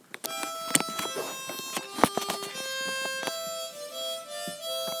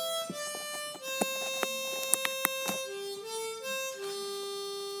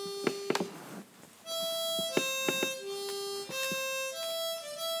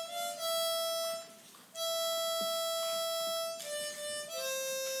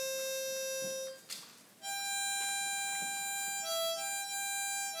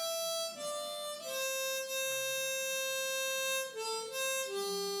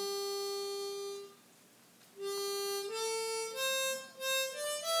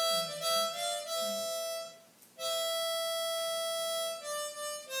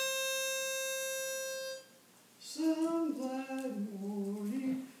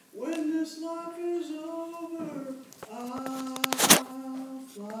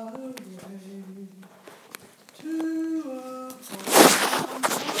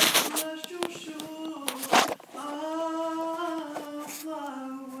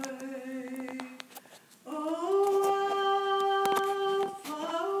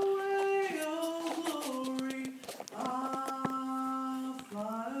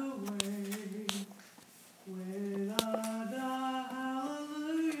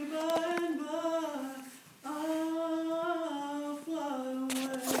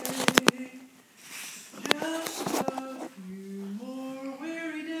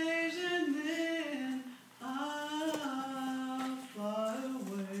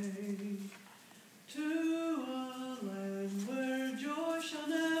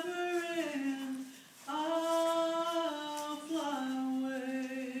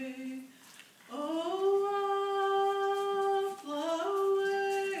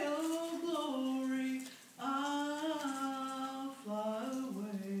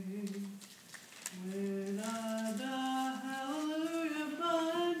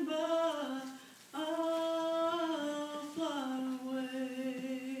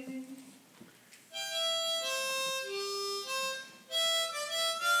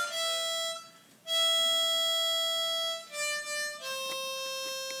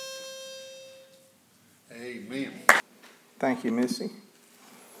Thank you, Missy.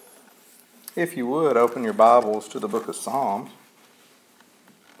 If you would, open your Bibles to the book of Psalms.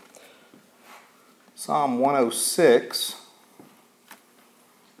 Psalm 106.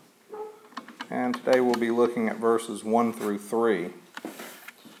 And today we'll be looking at verses 1 through 3.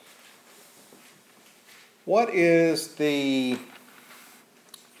 What is the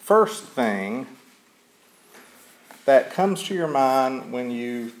first thing that comes to your mind when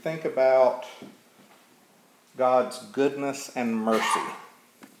you think about God's goodness and mercy?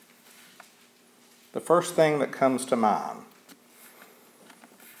 The first thing that comes to mind.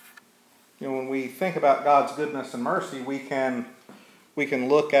 When we think about God's goodness and mercy, we can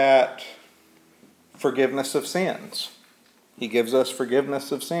look at forgiveness of sins. He gives us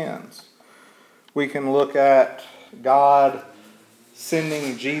forgiveness of sins. We can look at God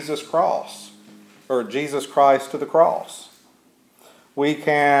sending Jesus Christ to the cross. We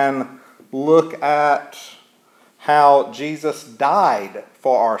can look at how Jesus died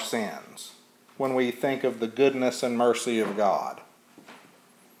for our sins when we think of the goodness and mercy of God.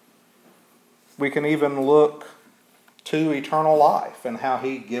 We can even look to eternal life and how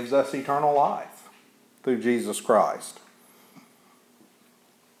He gives us eternal life through Jesus Christ.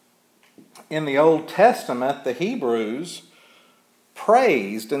 In the Old Testament, the Hebrews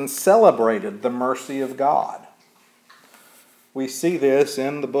praised and celebrated the mercy of God. We see this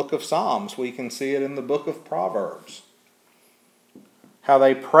in the book of Psalms. We can see it in the book of Proverbs. How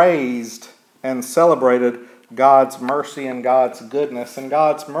they praised and celebrated God's mercy and God's goodness. And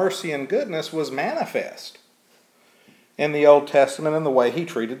God's mercy and goodness was manifest in the Old Testament in the way He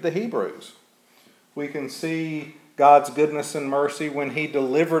treated the Hebrews. We can see God's goodness and mercy when He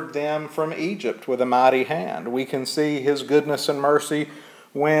delivered them from Egypt with a mighty hand. We can see His goodness and mercy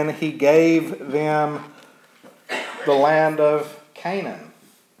when He gave them the land of Canaan.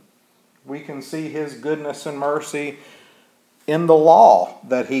 We can see His goodness and mercy in the law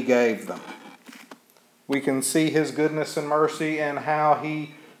that He gave them. We can see His goodness and mercy in how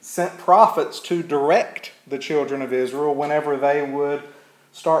He sent prophets to direct the children of Israel whenever they would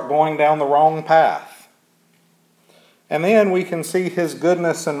start going down the wrong path. And then we can see His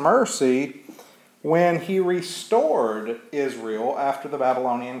goodness and mercy when He restored Israel after the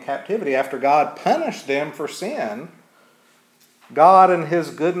Babylonian captivity. After God punished them for sin, God in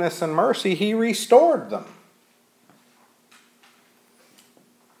His goodness and mercy, He restored them.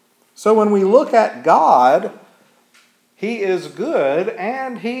 So when we look at God, He is good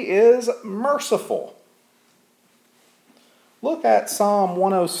and He is merciful. Look at Psalm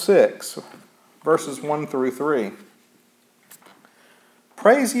 106, verses 1 through 3.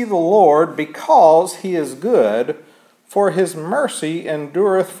 Praise ye the Lord, because He is good, for His mercy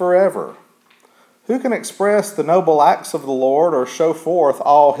endureth forever. Who can express the noble acts of the Lord, or show forth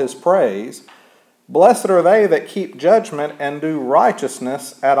all His praise? Blessed are they that keep judgment and do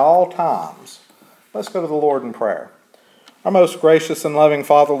righteousness at all times. Let's go to the Lord in prayer. Our most gracious and loving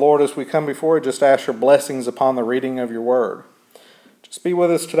Father, Lord, as we come before you, just ask your blessings upon the reading of your word. Just be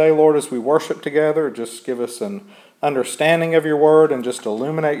with us today, Lord, as we worship together. Just give us an understanding of your word and just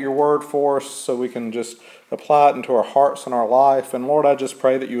illuminate your word for us so we can just apply it into our hearts and our life. And Lord, I just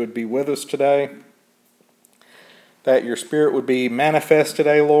pray that you would be with us today, that your Spirit would be manifest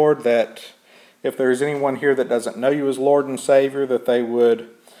today, Lord, that if there's anyone here that doesn't know you as Lord and Savior, that they would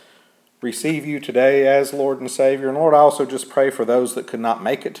receive you today as Lord and Savior. And Lord, I also just pray for those that could not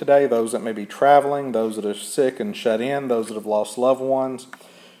make it today, those that may be traveling, those that are sick and shut in, those that have lost loved ones.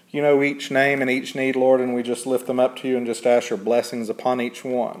 You know each name and each need, Lord, and we just lift them up to you and just ask your blessings upon each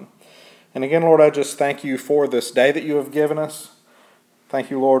one. And again, Lord, I just thank you for this day that you have given us.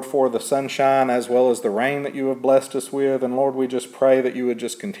 Thank you, Lord, for the sunshine as well as the rain that you have blessed us with. And Lord, we just pray that you would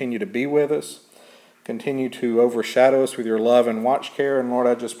just continue to be with us, continue to overshadow us with your love and watch care. And Lord,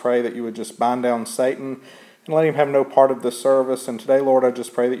 I just pray that you would just bind down Satan and let him have no part of this service. And today, Lord, I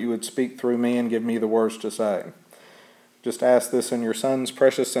just pray that you would speak through me and give me the words to say. Just ask this in your Son's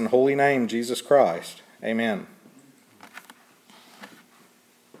precious and holy name, Jesus Christ. Amen.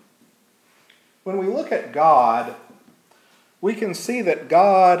 When we look at God, we can see that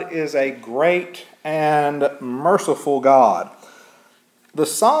God is a great and merciful God. The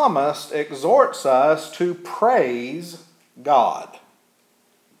psalmist exhorts us to praise God.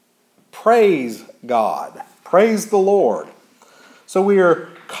 Praise God. Praise the Lord. So we are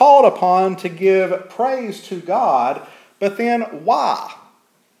called upon to give praise to God, but then why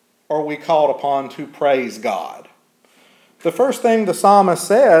are we called upon to praise God? The first thing the psalmist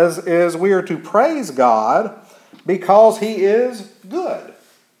says is we are to praise God because He is good.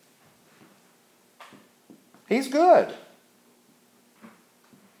 He's good.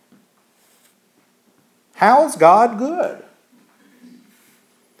 How is God good?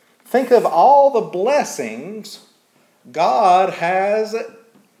 Think of all the blessings God has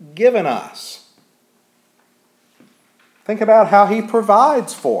given us. Think about how He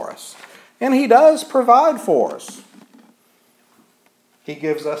provides for us. And He does provide for us. He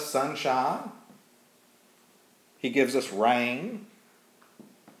gives us sunshine. He gives us rain.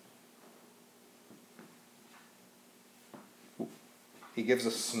 He gives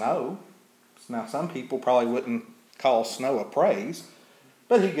us snow. Now, some people probably wouldn't call snow a praise,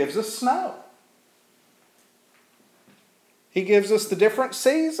 but He gives us snow. He gives us the different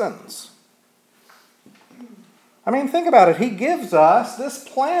seasons. I mean, think about it. He gives us this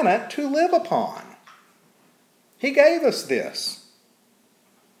planet to live upon. He gave us this.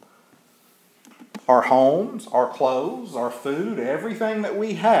 Our homes, our clothes, our food, everything that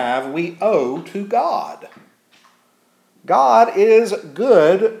we have, we owe to God. God is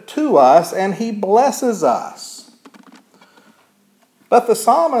good to us and He blesses us. But the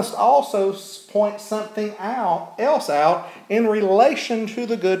psalmist also points something else out in relation to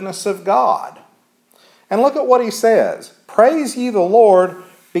the goodness of God. And look at what he says. Praise ye the Lord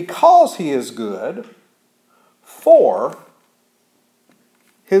because He is good, for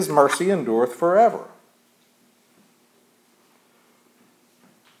His mercy endureth forever.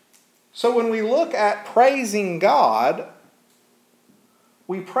 So when we look at praising God,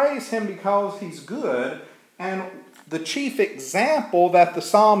 we praise Him because He's good, and the chief example that the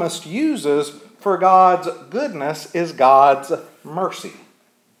psalmist uses for God's goodness is God's mercy.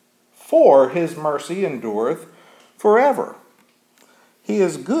 For His mercy endureth forever. He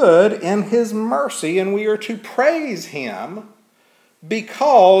is good in His mercy, and we are to praise Him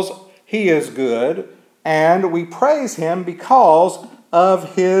because He is good, and we praise Him because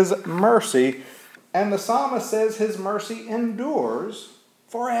of His mercy. And the psalmist says His mercy endures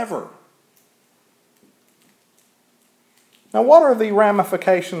forever. Now, what are the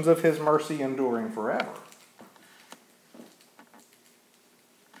ramifications of His mercy enduring forever?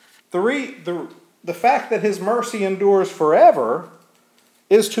 The fact that His mercy endures forever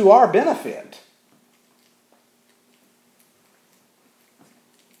is to our benefit.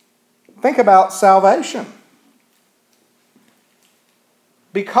 Think about salvation.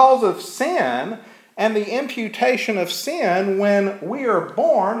 Because of sin and the imputation of sin, when we are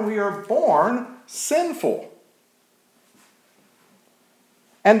born sinful.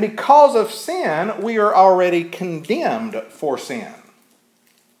 And because of sin, we are already condemned for sin.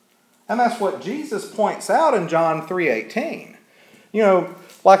 And that's what Jesus points out in John 3:18. You know,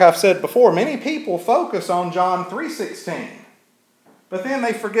 like I've said before, many people focus on John 3:16. But then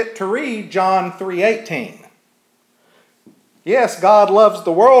they forget to read John 3:18. Yes, God loves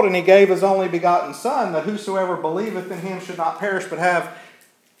the world, and He gave His only begotten Son, that whosoever believeth in Him should not perish but have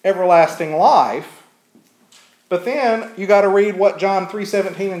everlasting life. But then you got to read what John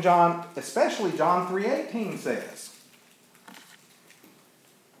 3:17 and especially John 3:18 says.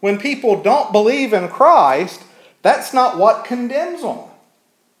 When people don't believe in Christ, that's not what condemns them.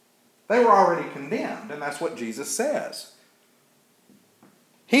 They were already condemned, and that's what Jesus says.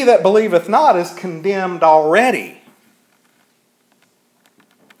 He that believeth not is condemned already.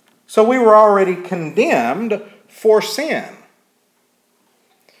 So we were already condemned for sin.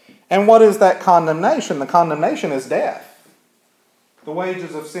 And what is that condemnation? The condemnation is death. The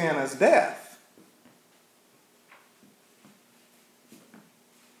wages of sin is death.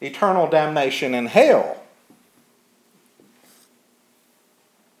 Eternal damnation in hell.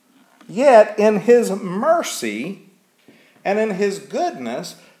 Yet in His mercy and in His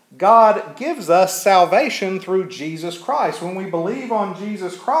goodness, God gives us salvation through Jesus Christ. When we believe on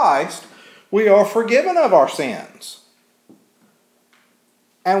Jesus Christ, we are forgiven of our sins.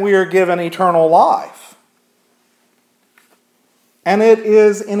 And we are given eternal life. And it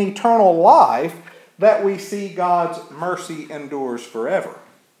is in eternal life that we see God's mercy endures forever.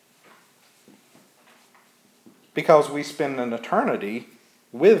 Because we spend an eternity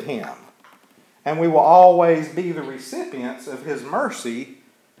with Him. And we will always be the recipients of His mercy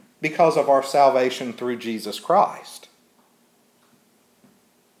because of our salvation through Jesus Christ.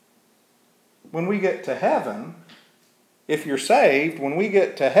 When we get to heaven, if you're saved, when we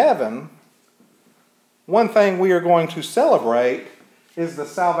get to heaven, one thing we are going to celebrate is the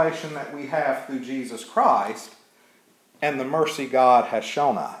salvation that we have through Jesus Christ and the mercy God has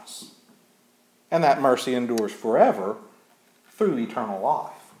shown us. And that mercy endures forever through eternal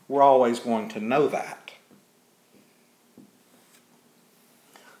life. We're always going to know that.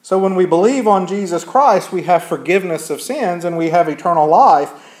 So when we believe on Jesus Christ, we have forgiveness of sins and we have eternal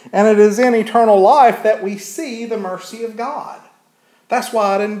life. And it is in eternal life that we see the mercy of God. That's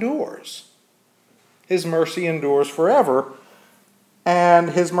why it endures. His mercy endures forever. And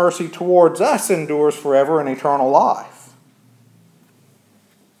and his mercy towards us endures forever in eternal life.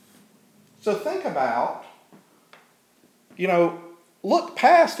 So think about, look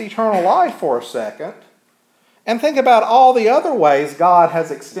past eternal life for a second and think about all the other ways God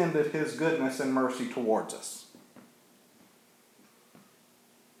has extended his goodness and mercy towards us.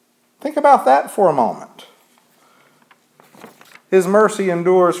 Think about that for a moment. His mercy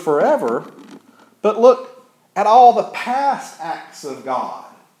endures forever, but look at all the past acts of God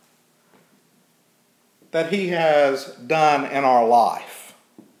that he has done in our life.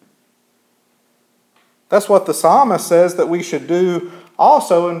 That's what the psalmist says that we should do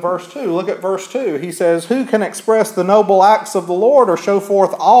also in verse 2. Look at verse 2. He says, "Who can express the noble acts of the Lord or show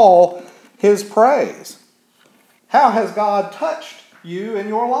forth all his praise?" How has God touched you in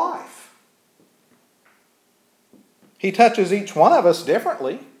your life? He touches each one of us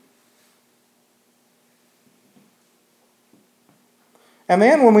differently. And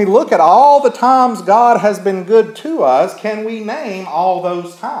then when we look at all the times God has been good to us, can we name all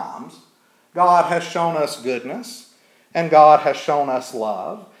those times God has shown us goodness, and God has shown us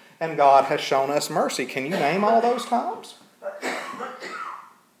love, and God has shown us mercy? Can you name all those times?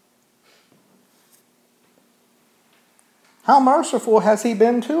 How merciful has he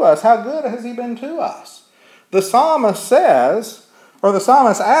been to us? How good has he been to us? The psalmist says, or the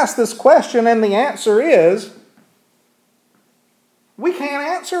psalmist asks this question, and the answer is, we can't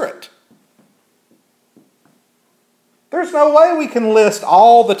answer it. There's no way we can list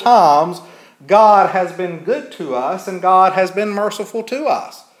all the times God has been good to us and God has been merciful to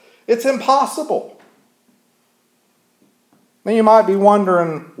us. It's impossible. Now you might be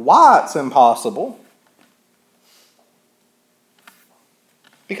wondering why it's impossible.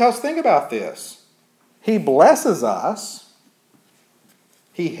 Because think about this. He blesses us,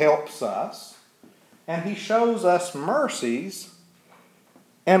 he helps us, and he shows us mercies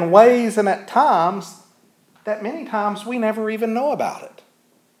in ways and at times that many times we never even know about it.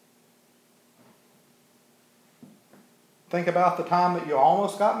 Think about the time that you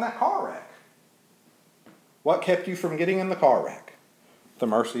almost got in that car wreck. What kept you from getting in the car wreck? The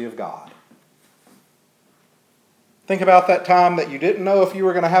mercy of God. Think about that time that you didn't know if you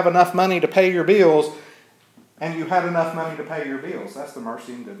were going to have enough money to pay your bills, and you had enough money to pay your bills. That's the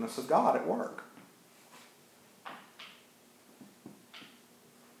mercy and goodness of God at work.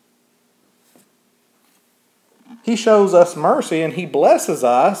 He shows us mercy and he blesses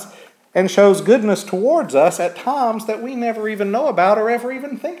us and shows goodness towards us at times that we never even know about or ever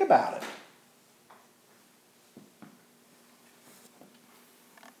even think about it.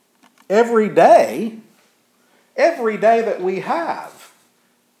 Every day that we have,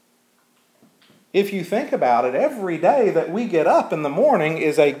 if you think about it, every day that we get up in the morning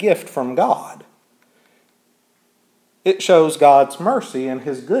is a gift from God. It shows God's mercy and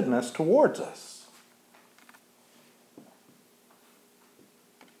his goodness towards us.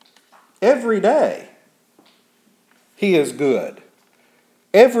 Every day, he is good.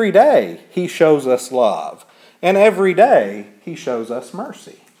 Every day, he shows us love. And every day, he shows us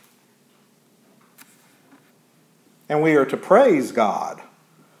mercy. And we are to praise God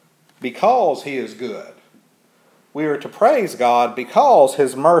because he is good. We are to praise God because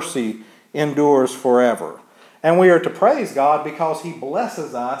his mercy endures forever. And we are to praise God because he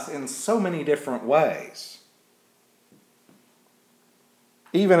blesses us in so many different ways.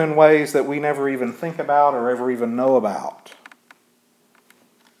 Even in ways that we never even think about or ever even know about.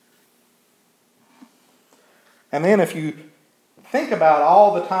 And then if you think about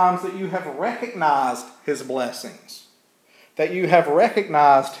all the times that you have recognized his blessings, that you have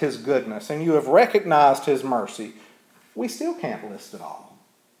recognized his goodness, and you have recognized his mercy, we still can't list it all.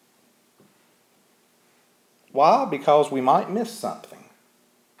 Why? Because we might miss something.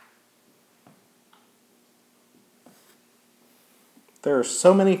 There are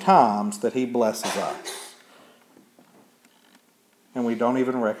so many times that he blesses us, and we don't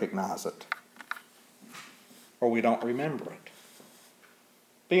even recognize it, or we don't remember it.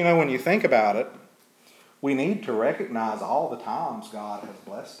 But when you think about it, we need to recognize all the times God has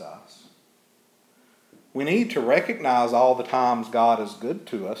blessed us. We need to recognize all the times God is good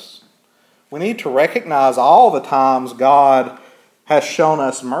to us. We need to recognize all the times God has shown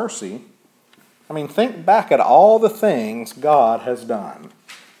us mercy. Think back at all the things God has done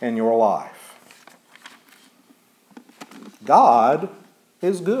in your life. God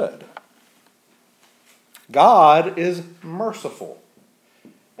is good. God is merciful.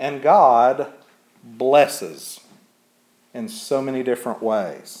 And God blesses in so many different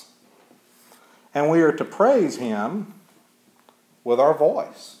ways. And we are to praise him with our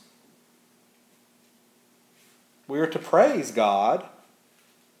voice. We are to praise God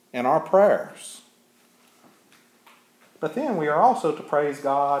in our prayers. But then we are also to praise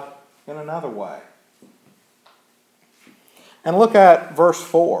God in another way. And look at verse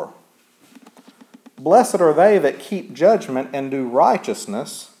 4. Blessed are they that keep judgment and do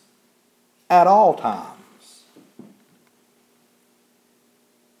righteousness at all times.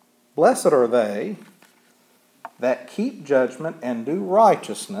 Blessed are they that keep judgment and do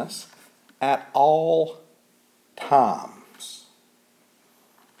righteousness at all times.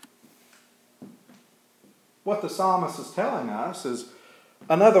 What the psalmist is telling us is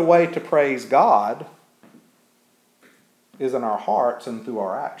another way to praise God is in our hearts and through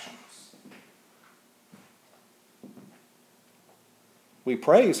our actions. We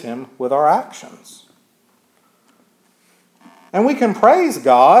praise Him with our actions. And we can praise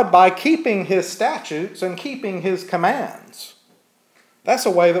God by keeping His statutes and keeping His commands. That's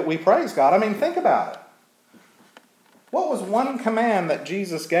a way that we praise God. I mean, think about it. What was one command that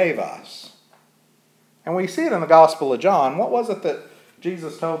Jesus gave us? And we see it in the Gospel of John. What was it that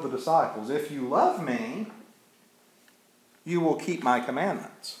Jesus told the disciples? If you love me, you will keep my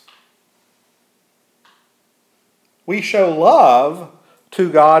commandments. We show love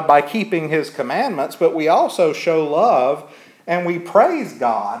to God by keeping His commandments, but we also show love and we praise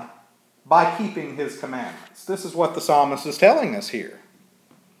God by keeping His commandments. This is what the psalmist is telling us here.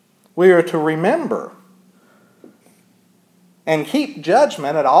 We are to remember and keep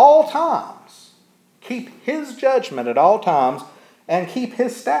judgment at all times. Keep His judgment at all times and keep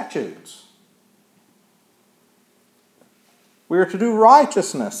His statutes. We are to do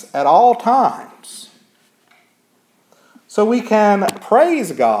righteousness at all times. So we can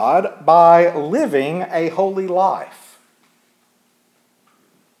praise God by living a holy life.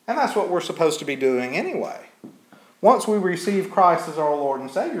 And that's what we're supposed to be doing anyway. Once we receive Christ as our Lord and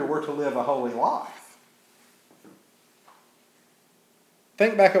Savior, we're to live a holy life.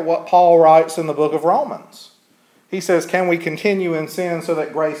 Think back at what Paul writes in the book of Romans. He says, can we continue in sin so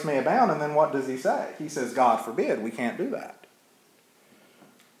that grace may abound? And then what does he say? He says, God forbid, we can't do that.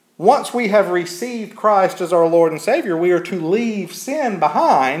 Once we have received Christ as our Lord and Savior, we are to leave sin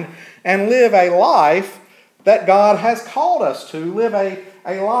behind and live a life that God has called us to, live a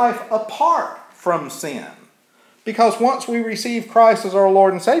life apart from sin. Because once we receive Christ as our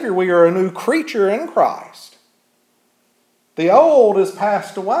Lord and Savior, we are a new creature in Christ. The old is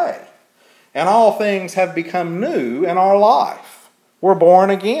passed away, and all things have become new in our life. We're born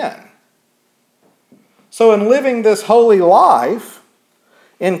again. So in living this holy life,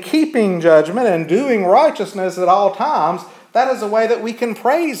 in keeping judgment and doing righteousness at all times, that is a way that we can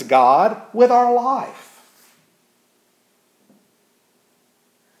praise God with our life.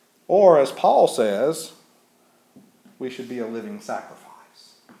 Or, as Paul says, we should be a living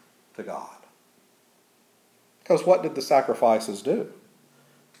sacrifice to God. Because what did the sacrifices do?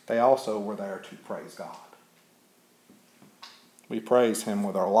 They also were there to praise God. We praise Him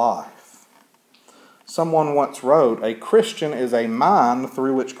with our life. Someone once wrote, a Christian is a mind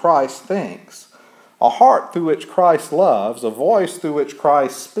through which Christ thinks, a heart through which Christ loves, a voice through which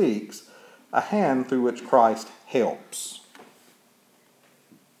Christ speaks, a hand through which Christ helps.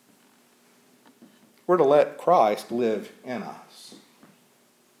 We're to let Christ live in us.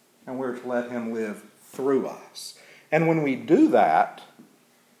 And we're to let Him live through us. And when we do that,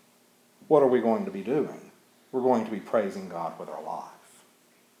 what are we going to be doing? We're going to be praising God with our life.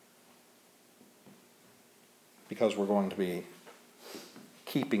 Because we're going to be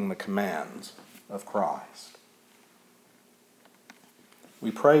keeping the commands of Christ.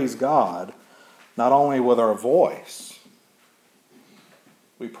 We praise God not only with our voice,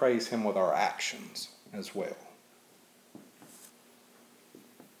 we praise Him with our actions as well.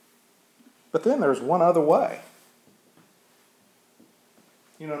 But then there's one other way.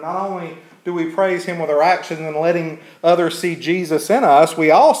 Not only do we praise Him with our actions and letting others see Jesus in us,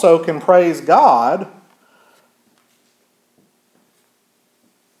 we also can praise God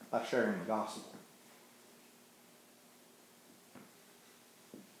by sharing the gospel.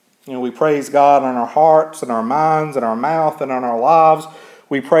 We praise God in our hearts and our minds and our mouth and in our lives.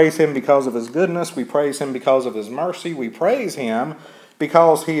 We praise Him because of His goodness. We praise Him because of His mercy. We praise Him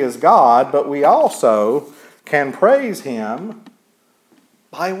because He is God, but we also can praise Him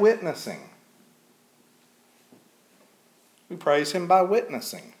by witnessing. We praise Him by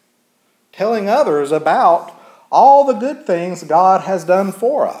witnessing, telling others about all the good things God has done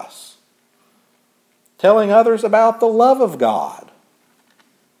for us, telling others about the love of God,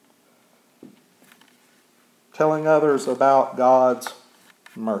 telling others about God's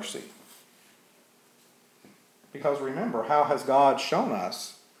mercy. Because remember, how has God shown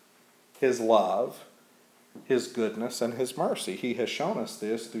us His love, His goodness and His mercy. He has shown us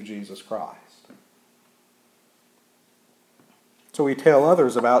this through Jesus Christ. So we tell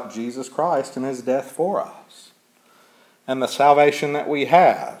others about Jesus Christ and His death for us, and the salvation that we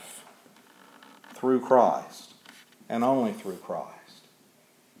have through Christ, and only through Christ.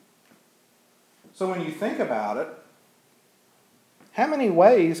 So when you think about it, how many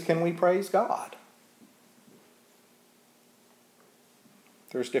ways can we praise God?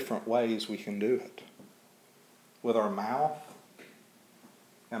 There's different ways we can do it. With our mouth,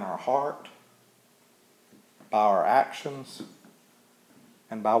 and our heart, by our actions,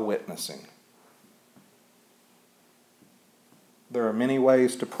 and by witnessing. There are many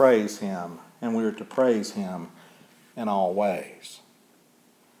ways to praise Him, and we are to praise Him in all ways.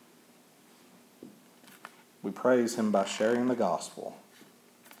 We praise Him by sharing the gospel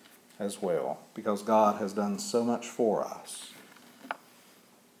as well, because God has done so much for us.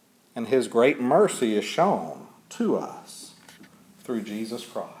 And His great mercy is shown to us through Jesus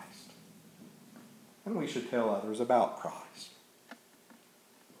Christ. And we should tell others about Christ.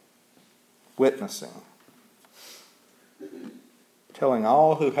 Witnessing. Telling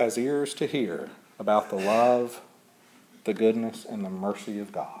all who has ears to hear about the love, the goodness, and the mercy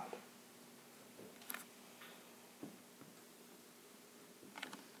of God.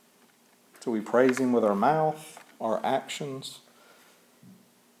 So we praise Him with our mouth, our actions,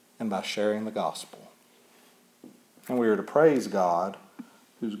 and by sharing the gospel. And we are to praise God,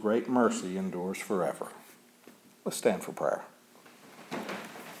 whose great mercy endures forever. Let's stand for prayer.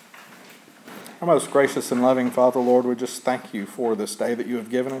 Our most gracious and loving Father, Lord, we just thank You for this day that You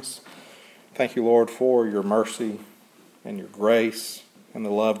have given us. Thank You, Lord, for Your mercy and Your grace and the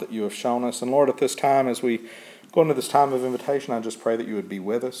love that You have shown us. And Lord, at this time, as we go into this time of invitation, I just pray that You would be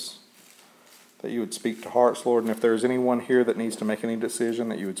with us, that You would speak to hearts, Lord. And if there's anyone here that needs to make any decision,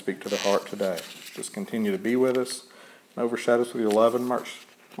 that You would speak to their heart today. Just continue to be with us and overshadow us with Your love and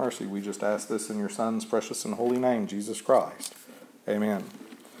mercy. We just ask this in Your Son's precious and holy name, Jesus Christ. Amen.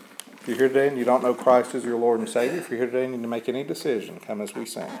 If you're here today and you don't know Christ as your Lord and Savior, if you're here today and you need to make any decision, come as we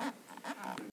sing.